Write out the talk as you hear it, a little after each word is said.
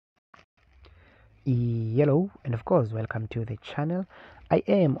Hello, and of course, welcome to the channel. I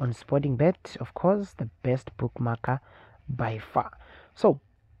am on Sportingbet, of course, the best bookmaker by far. So,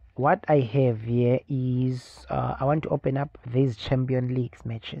 what I have here is I want to open up these Champion Leagues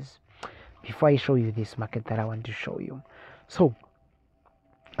matches before I show you this market that I want to show you. So,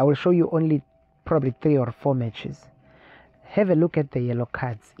 I will show you only probably 3 or 4 matches. Have a look at the yellow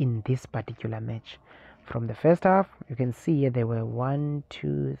cards in this particular match. From the first half, you can see here there were 1,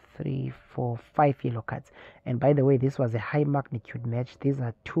 2, 3, 4, 5 yellow cards. And by the way, this was a high magnitude match. These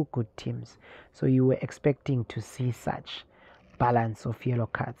are two good teams. So you were expecting to see such balance of yellow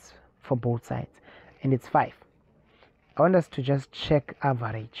cards for both sides. And it's 5. I want us to just check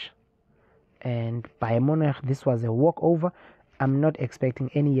average. And Bayern Munich, this was a walkover. I'm not expecting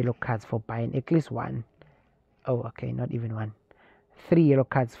any yellow cards for Bayern, at least one. Oh, okay, not even one. 3 yellow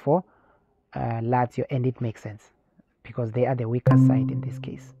cards for Lazio, and it makes sense because they are the weaker side in this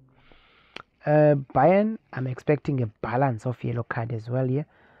case. Bayern, I'm expecting a balance of yellow card as well here.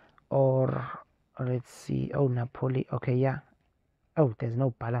 Or let's see. Oh, Napoli. Okay, yeah. Oh, there's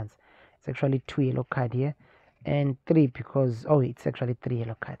no balance. It's actually 2 yellow card here and 3 because it's actually 3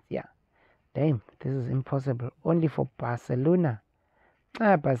 yellow cards. Yeah. Damn, this is impossible. Only for Barcelona.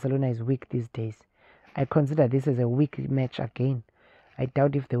 Barcelona is weak these days. I consider this as a weak match again. I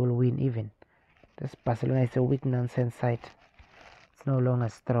doubt if they will win even. This Barcelona is a weak nonsense side. It's no longer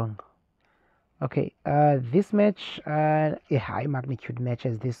strong. Okay, this match, a high magnitude match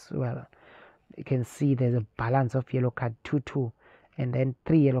as this. Well, you can see there's a balance of yellow card 2-2, and then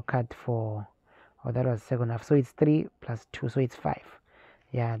 3 yellow card for. Oh, that was second half. So it's 3 plus 2, so it's 5.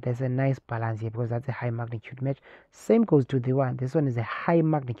 Yeah, there's a nice balance here because that's a high magnitude match. Same goes to the one. This one is a high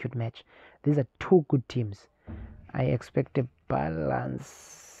magnitude match. These are two good teams. I expect a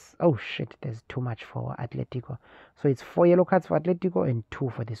balance. Oh shit, there's too much for Atletico. So it's 4 yellow cards for Atletico and 2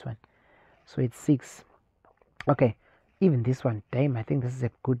 for this one. So it's 6. Okay, even this one, damn, I think this is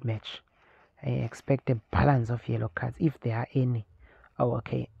a good match. I expect a balance of yellow cards if there are any. Oh,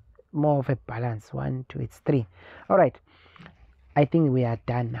 okay, more of a balance. 1, 2, it's 3. All right, I think we are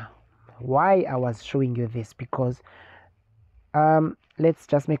done now. Why I was showing you this because let's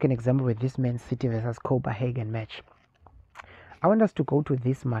just make an example with this Man City versus Copenhagen match. I want us to go to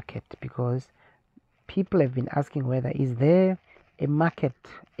this market because people have been asking whether is there a market,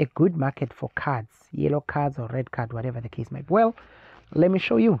 a good market for cards, yellow cards or red card, whatever the case might be. Well, let me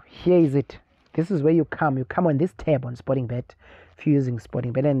show you. Here is it. This is where you come on this tab on Sportingbet if you're using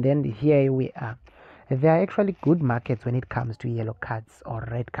Sportingbet, and then here we are. There are actually good markets when it comes to yellow cards or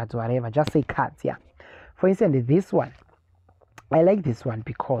red cards, whatever. Just say cards, yeah. For instance, this one, I like this one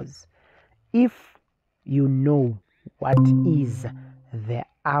because if you know what is the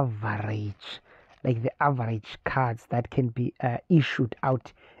average, like the average cards that can be issued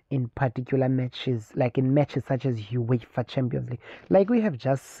out in particular matches, like in matches such as UEFA Champions League, like we have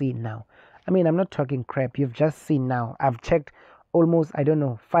just seen now. I mean, I'm not talking crap. You've just seen now. I've checked almost, I don't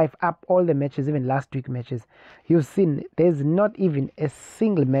know, 5 up all the matches, even last week matches. You've seen there's not even a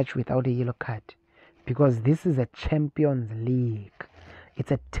single match without a yellow card because this is a Champions League.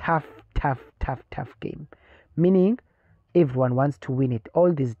 It's a tough game, meaning everyone wants to win it.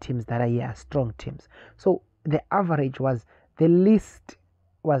 All these teams that are here are strong teams. So the average was, the least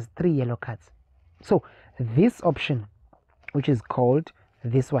was 3 yellow cards. So this option, which is called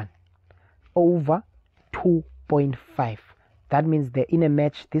this one, over 2.5, that means that in a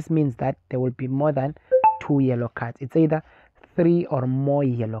match, this means that there will be more than 2 yellow cards. It's either 3 or more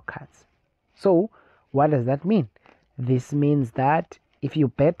yellow cards. So what does that mean? This means that if you're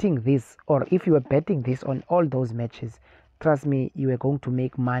betting this, or if you were betting this on all those matches, trust me, you are going to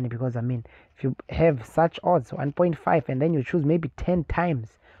make money because, I mean, if you have such odds, 1.5, and then you choose maybe 10 times,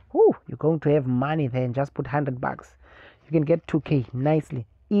 you're going to have money there and just put $100. You can get 2K nicely,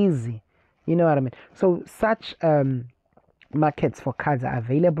 easy. You know what I mean? So such markets for cards are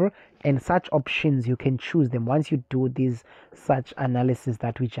available, and such options you can choose them once you do these such analysis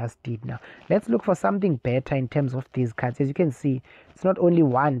that we just did. Now let's look for something better in terms of these cards. As you can see, it's not only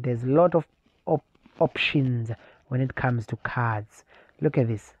one, there's a lot of options when it comes to cards. Look at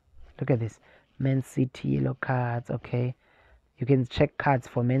this, Man City yellow cards. Okay, you can check cards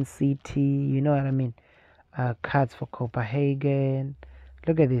for Man City, you know what I mean. Cards for Copenhagen.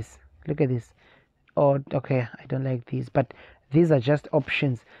 Look at this. Oh, okay, I don't like these, but these are just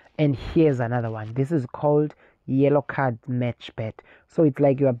options. And here's another one. This is called yellow card match bet. So it's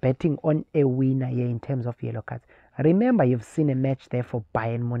like you are betting on a winner here in terms of yellow cards. Remember, you've seen a match there for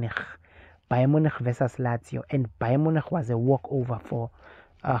Bayern Munich versus Lazio, and Bayern Munich was a walkover for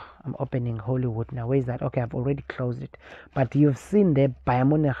I'm opening Hollywood now. Where is that? Okay, I've already closed it. But you've seen there Bayern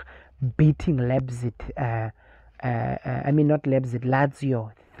Munich beating Leipzig, I mean not Leipzig,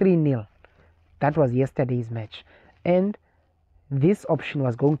 Lazio 3-0. That was yesterday's match, and this option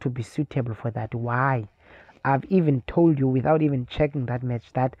was going to be suitable for that. Why? I've even told you without even checking that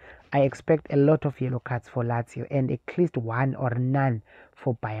match that I expect a lot of yellow cards for Lazio and at least one or none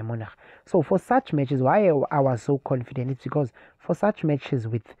for Bayern Munich. So for such matches, why I was so confident is because for such matches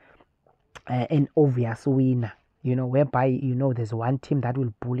with an obvious winner, whereby there's one team that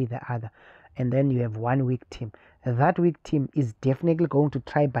will bully the other, and then you have one weak team. That weak team is definitely going to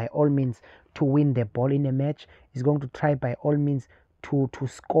try by all means to win the ball in a match. Is going to try by all means to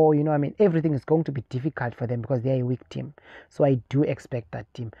score. Everything is going to be difficult for them because they are a weak team. So I do expect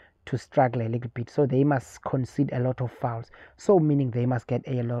that team to struggle a little bit. So they must concede a lot of fouls. So meaning they must get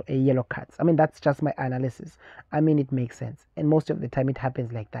a yellow cards. That's just my analysis. It makes sense. And most of the time it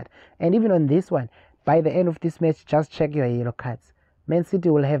happens like that. And even on this one, by the end of this match, just check your yellow cards. Man City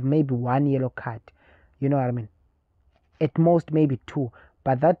will have maybe one yellow card. You know what I mean? At most maybe two.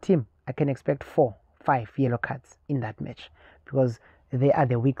 But that team, I can expect 4, 5 yellow cards in that match because they are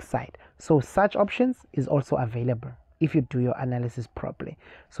the weak side. So such options is also available if you do your analysis properly.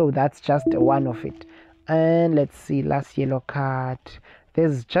 So that's just one of it. And let's see, last yellow card.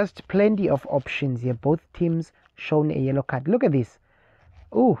 There's just plenty of options here. Both teams shown a yellow card. Look at this.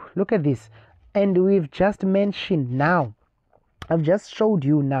 Oh, look at this. And we've just mentioned now, I've just showed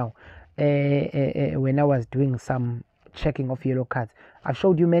you now when I was doing some checking of yellow cards. I've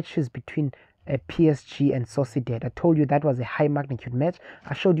showed you matches between PSG and Sociedad. I told you that was a high magnitude match.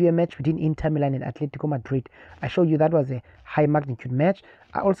 I showed you a match between Inter Milan and Atletico Madrid. I showed you that was a high magnitude match.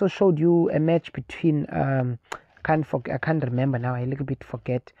 I also showed you a match between I can't remember now. I a little bit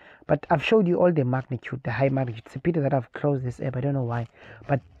forget. But I've showed you all the magnitude, the high magnitude. It's a pity that I've closed this app. I don't know why.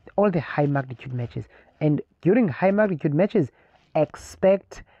 But all the high magnitude matches. And during high magnitude matches,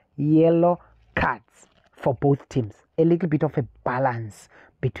 expect yellow cards for both teams. A little bit of a balance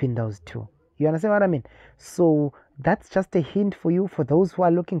between those two. You understand what I mean? So that's just a hint for you, for those who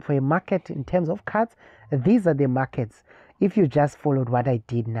are looking for a market in terms of cards. These are the markets. If you just followed what I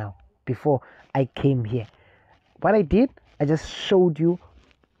did now before I came here, what I did, I just showed you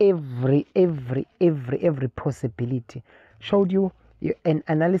every possibility. Showed you an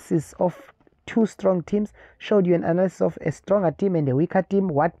analysis of two strong teams, showed you an analysis of a stronger team and a weaker team,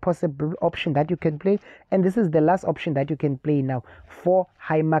 what possible option that you can play, and this is the last option that you can play now for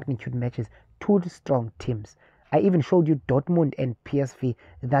high magnitude matches, two strong teams. I even showed you Dortmund and PSV.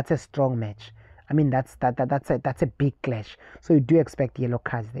 That's a strong match. That's a big clash. So you do expect yellow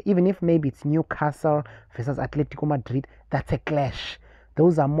cards there. Even if maybe it's Newcastle versus Atletico Madrid, that's a clash.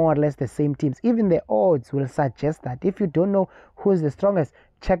 Those are more or less the same teams. Even the odds will suggest that. If you don't know who is the strongest,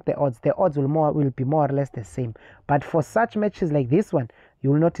 check the odds. The odds will be more or less the same. But for such matches like this one, you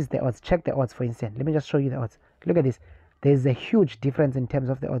will notice the odds. Check the odds, for instance. Let me just show you the odds. Look at this. There's a huge difference in terms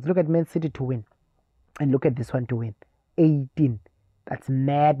of the odds. Look at Man City to win. And look at this one to win. 18. That's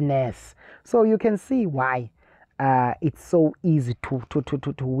madness. So you can see why it's so easy to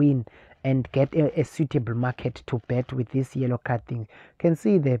win and get a suitable market to bet with this yellow card thing. You can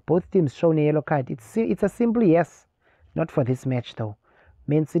see that both teams shown a yellow card. It's a simple yes. Not for this match though.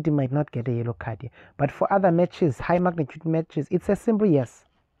 Man City might not get a yellow card here. But for other matches, high magnitude matches, it's a simple yes.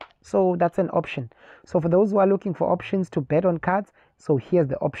 So that's an option. So for those who are looking for options to bet on cards, so here's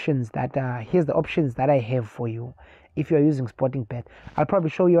the options that I have for you. If you're using Sporting Bet, I'll probably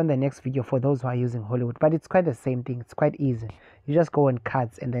show you on the next video for those who are using Hollywood. But it's quite the same thing. It's quite easy. You just go on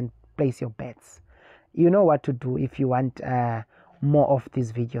cards and then place your bets. You know what to do if you want more of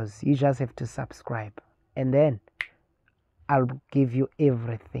these videos. You just have to subscribe, and then I'll give you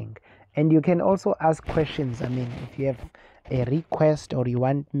everything. And you can also ask questions. If you have a request or you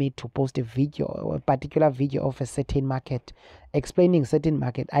want me to post a video or a particular video of a certain market, explaining certain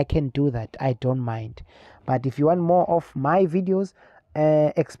market, I can do that. I don't mind. But if you want more of my videos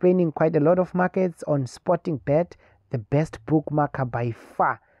explaining quite a lot of markets on Sporting Bet, the best bookmaker by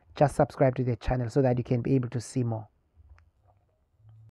far, just subscribe to the channel so that you can be able to see more.